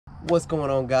What's going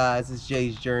on, guys? It's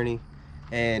Jay's Journey,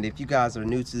 and if you guys are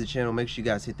new to the channel, make sure you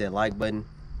guys hit that like button,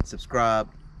 subscribe.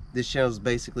 This channel is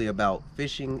basically about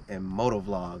fishing and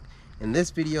motovlog. In this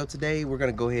video today, we're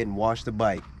gonna go ahead and wash the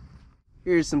bike.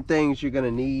 Here's some things you're gonna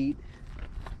need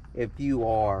if you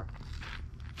are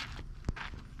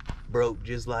broke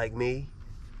just like me.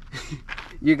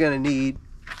 You're gonna need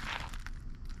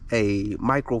a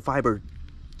microfiber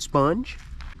sponge,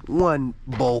 one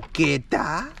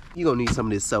boqueta. You're gonna need some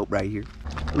of this soap right here,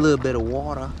 a little bit of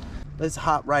water. Let's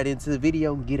hop right into the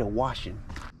video and get it washing.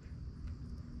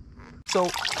 So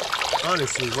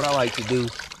honestly, what I like to do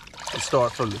is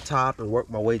start from the top and work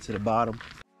my way to the bottom.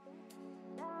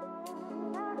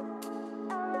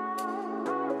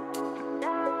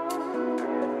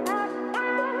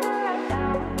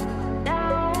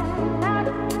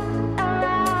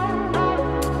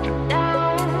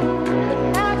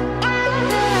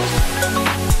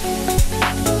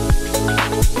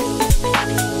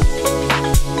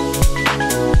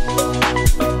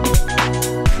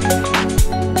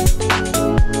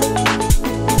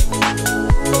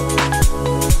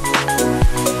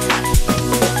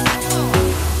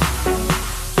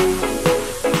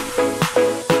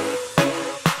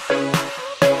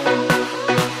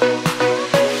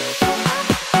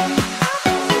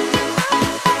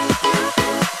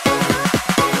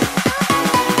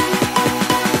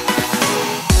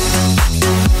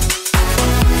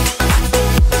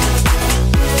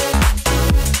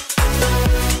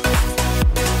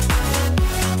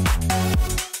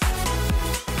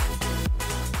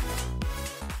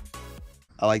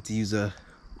 I like to use a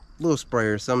little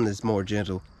sprayer, something that's more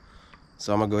gentle.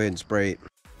 So I'm gonna go ahead and spray it.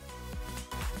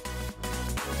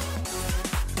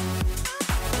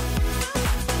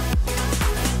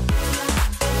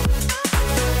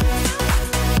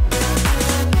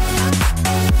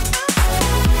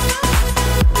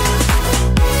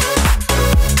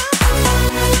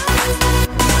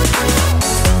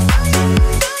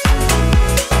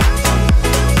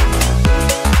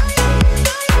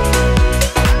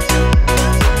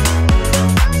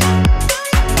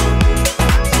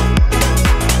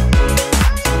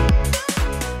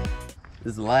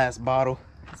 This is the last bottle.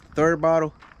 It's the third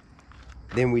bottle.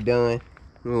 Then we done.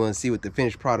 We want to see what the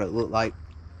finished product look like.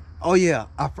 Oh yeah,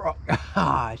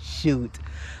 shoot.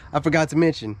 I forgot to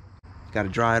mention, got to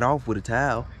dry it off with a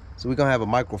towel. So we're gonna have a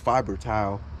microfiber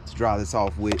towel to dry this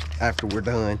off with after we're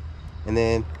done. And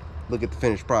then look at the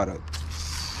finished product.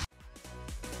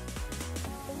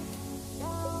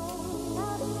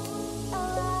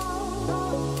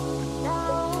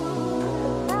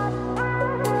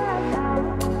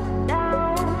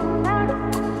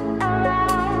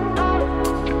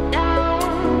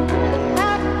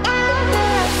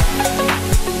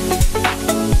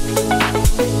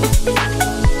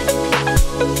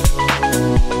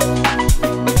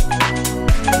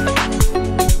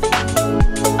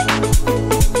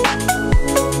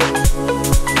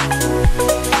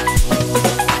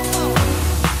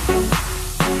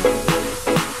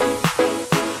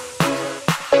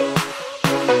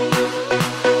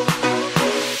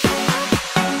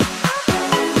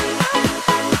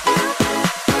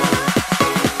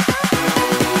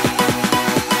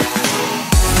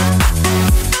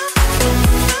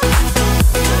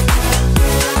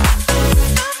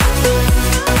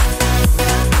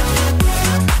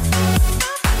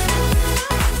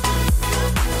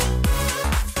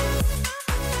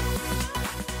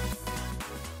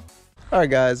 Alright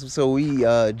guys, so we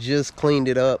just cleaned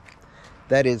it up.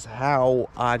 That is how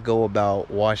I go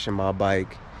about washing my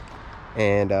bike.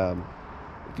 And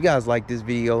if you guys like this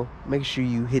video, make sure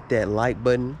you hit that like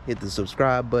button, hit the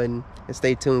subscribe button, and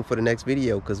stay tuned for the next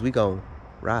video, because we gonna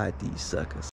ride these suckers.